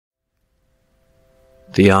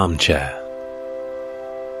The Armchair.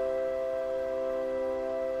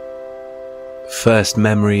 First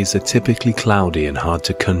memories are typically cloudy and hard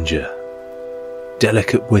to conjure,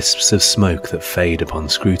 delicate wisps of smoke that fade upon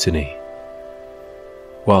scrutiny,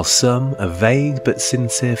 while some are vague but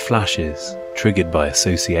sincere flashes triggered by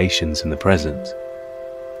associations in the present.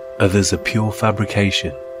 Others are pure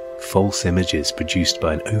fabrication, false images produced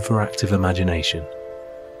by an overactive imagination.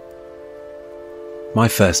 My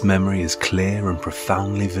first memory is clear and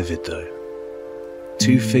profoundly vivid though.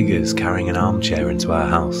 Two figures carrying an armchair into our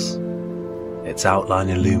house, its outline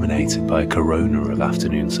illuminated by a corona of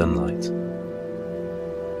afternoon sunlight.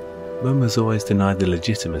 Mum has always denied the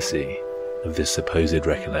legitimacy of this supposed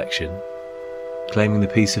recollection, claiming the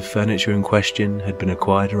piece of furniture in question had been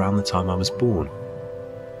acquired around the time I was born.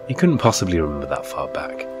 You couldn't possibly remember that far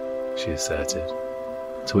back, she asserted,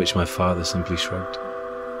 to which my father simply shrugged.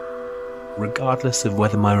 Regardless of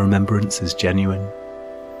whether my remembrance is genuine,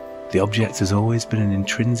 the object has always been an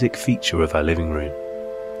intrinsic feature of our living room.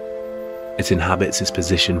 It inhabits its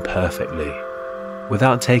position perfectly,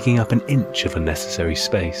 without taking up an inch of unnecessary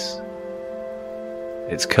space.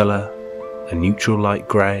 Its colour, a neutral light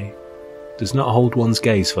grey, does not hold one's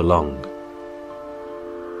gaze for long,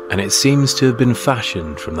 and it seems to have been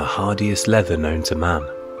fashioned from the hardiest leather known to man.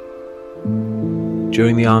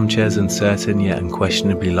 During the armchair's uncertain yet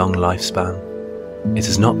unquestionably long lifespan, it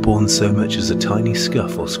has not borne so much as a tiny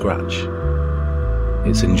scuff or scratch.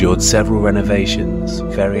 It's endured several renovations,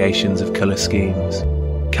 variations of colour schemes,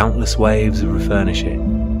 countless waves of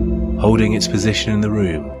refurnishing, holding its position in the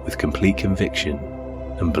room with complete conviction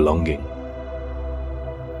and belonging.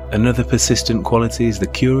 Another persistent quality is the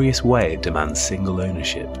curious way it demands single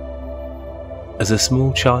ownership. As a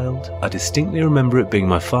small child, I distinctly remember it being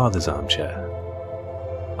my father's armchair.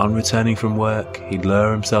 On returning from work, he'd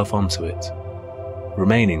lower himself onto it,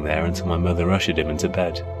 remaining there until my mother ushered him into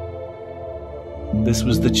bed. This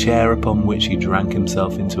was the chair upon which he drank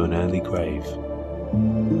himself into an early grave.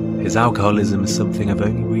 His alcoholism is something I've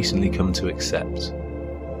only recently come to accept,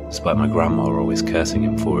 despite my grandma always cursing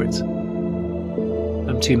him for it.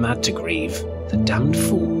 "I'm too mad to grieve. The damned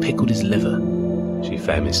fool pickled his liver," she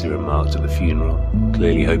famously remarked at the funeral,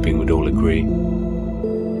 clearly hoping we'd all agree.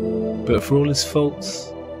 But for all his faults,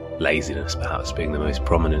 laziness perhaps being the most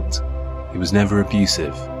prominent, he was never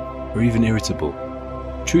abusive, or even irritable.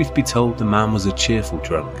 Truth be told, the man was a cheerful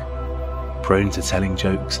drunk, prone to telling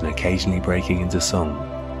jokes and occasionally breaking into song.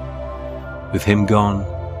 With him gone,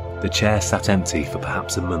 the chair sat empty for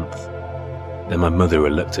perhaps a month. Then my mother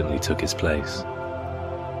reluctantly took his place.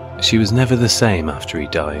 She was never the same after he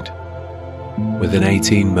died. Within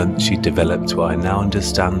 18 months she'd developed what I now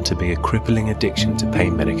understand to be a crippling addiction to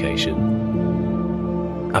pain medication.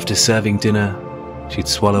 After serving dinner, she'd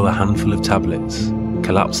swallow a handful of tablets,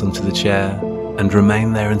 collapse onto the chair, and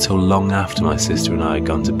remain there until long after my sister and I had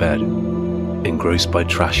gone to bed, engrossed by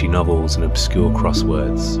trashy novels and obscure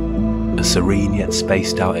crosswords, a serene yet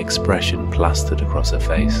spaced out expression plastered across her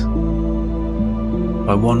face.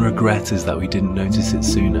 My one regret is that we didn't notice it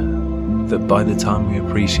sooner, that by the time we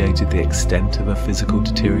appreciated the extent of her physical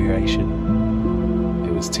deterioration,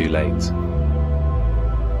 it was too late.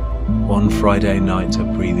 One Friday night her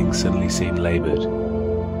breathing suddenly seemed laboured,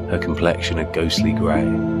 her complexion a ghostly grey.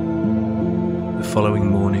 The following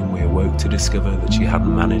morning we awoke to discover that she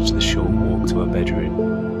hadn't managed the short walk to her bedroom.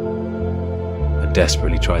 I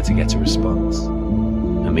desperately tried to get a response,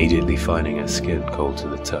 immediately finding her skin cold to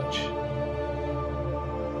the touch.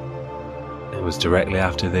 It was directly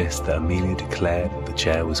after this that Amelia declared that the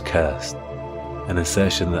chair was cursed, an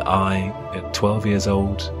assertion that I, at 12 years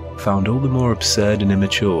old, found all the more absurd and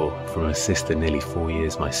immature from a sister nearly 4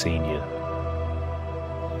 years my senior.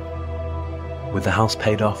 With the house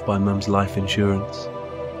paid off by Mum's life insurance,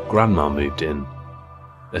 Grandma moved in,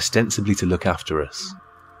 ostensibly to look after us.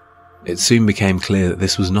 It soon became clear that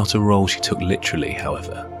this was not a role she took literally,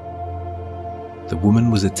 however. The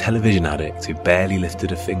woman was a television addict who barely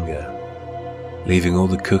lifted a finger, leaving all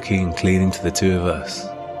the cooking and cleaning to the two of us.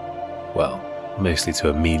 Well, mostly to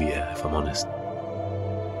Amelia, if I'm honest.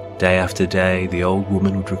 Day after day, the old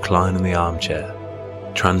woman would recline in the armchair,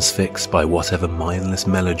 transfixed by whatever mindless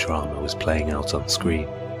melodrama was playing out on screen.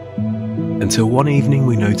 Until one evening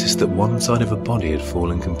we noticed that one side of her body had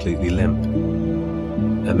fallen completely limp.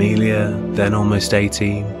 Amelia, then almost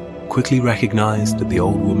 18, quickly recognised that the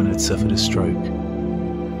old woman had suffered a stroke.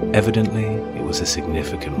 Evidently, it was a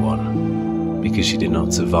significant one, because she did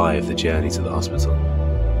not survive the journey to the hospital.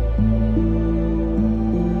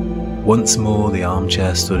 Once more the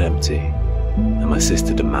armchair stood empty, and my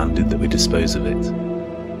sister demanded that we dispose of it.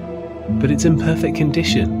 "But it's in perfect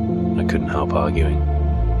condition," I couldn't help arguing.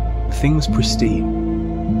 "The thing was pristine.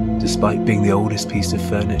 Despite being the oldest piece of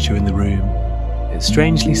furniture in the room, it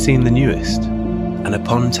strangely seemed the newest, and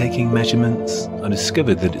upon taking measurements, I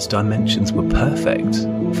discovered that its dimensions were perfect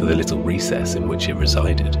for the little recess in which it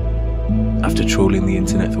resided. After trawling the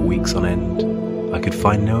internet for weeks on end, I could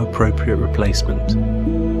find no appropriate replacement.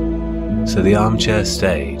 So the armchair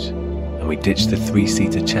stayed, and we ditched the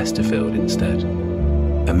 3-seater Chesterfield instead.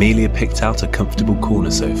 Amelia picked out a comfortable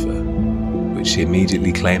corner sofa, which she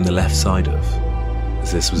immediately claimed the left side of,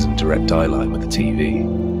 as this was in direct eye line with the TV.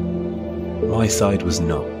 My side was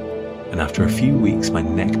not, and after a few weeks my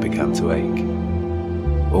neck began to ache.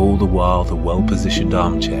 All the while the well-positioned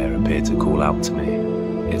armchair appeared to call out to me,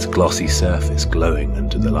 its glossy surface glowing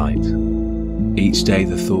under the light. Each day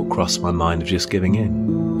the thought crossed my mind of just giving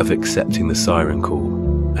in, of accepting the siren call,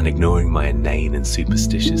 and ignoring my inane and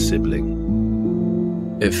superstitious sibling.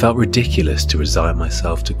 It felt ridiculous to resign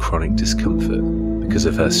myself to chronic discomfort because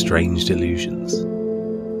of her strange delusions.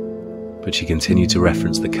 But she continued to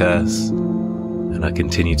reference the curse, and I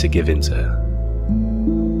continued to give in to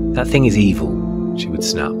her. "That thing is evil," she would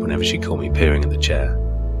snap whenever she caught me peering at the chair.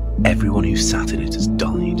 "Everyone who sat in it has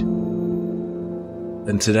died."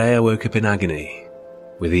 And today I woke up in agony.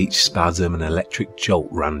 With each spasm an electric jolt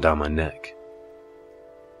ran down my neck.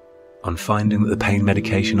 On finding that the pain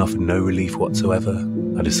medication offered no relief whatsoever,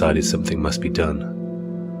 I decided something must be done.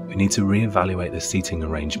 We need to re-evaluate the seating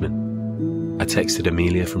arrangement. I texted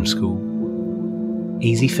Amelia from school.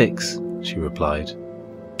 "Easy fix," she replied.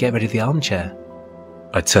 "Get rid of the armchair."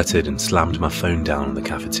 I tutted and slammed my phone down on the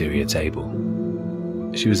cafeteria table.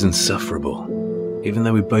 She was insufferable. Even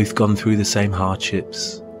though we'd both gone through the same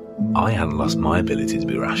hardships, I hadn't lost my ability to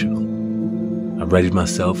be rational. I readied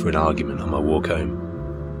myself for an argument on my walk home.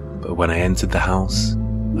 But when I entered the house,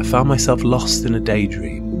 I found myself lost in a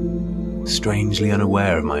daydream, strangely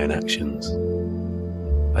unaware of my own actions.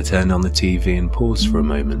 I turned on the TV and paused for a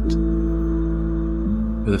moment.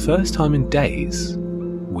 For the first time in days,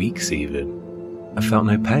 weeks even, I felt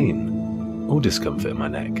no pain or discomfort in my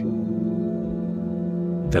neck.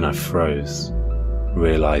 Then I froze,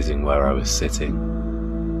 realizing where I was sitting.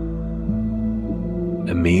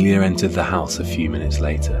 Amelia entered the house a few minutes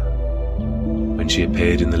later. When she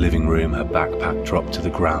appeared in the living room, her backpack dropped to the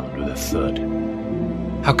ground with a thud.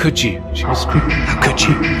 "How could you?" she was screaming. "How could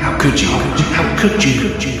you? How could you? How could you? How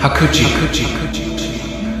could you? How could you? How could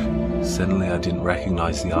you?" Suddenly I didn't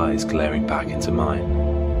recognize the eyes glaring back into mine.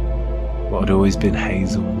 What had always been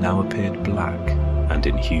hazel now appeared black and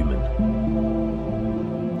inhuman.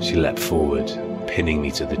 She leapt forward, pinning me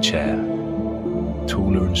to the chair.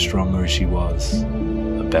 Taller and stronger as she was,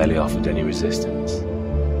 I barely offered any resistance.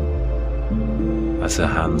 As her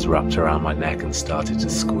hands wrapped around my neck and started to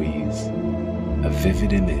squeeze, a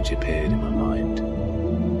vivid image appeared in my mind.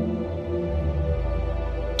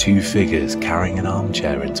 2 figures carrying an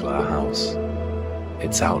armchair into our house,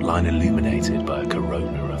 its outline illuminated by a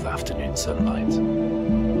corona of afternoon sunlight.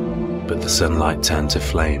 But the sunlight turned to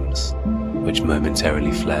flames, which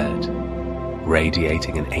momentarily flared,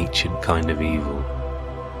 radiating an ancient kind of evil.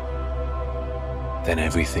 Then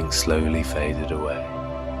everything slowly faded away.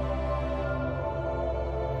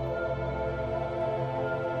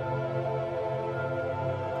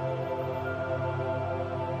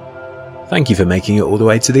 Thank you for making it all the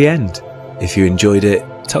way to the end. If you enjoyed it,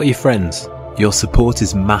 tell your friends. Your support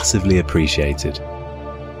is massively appreciated.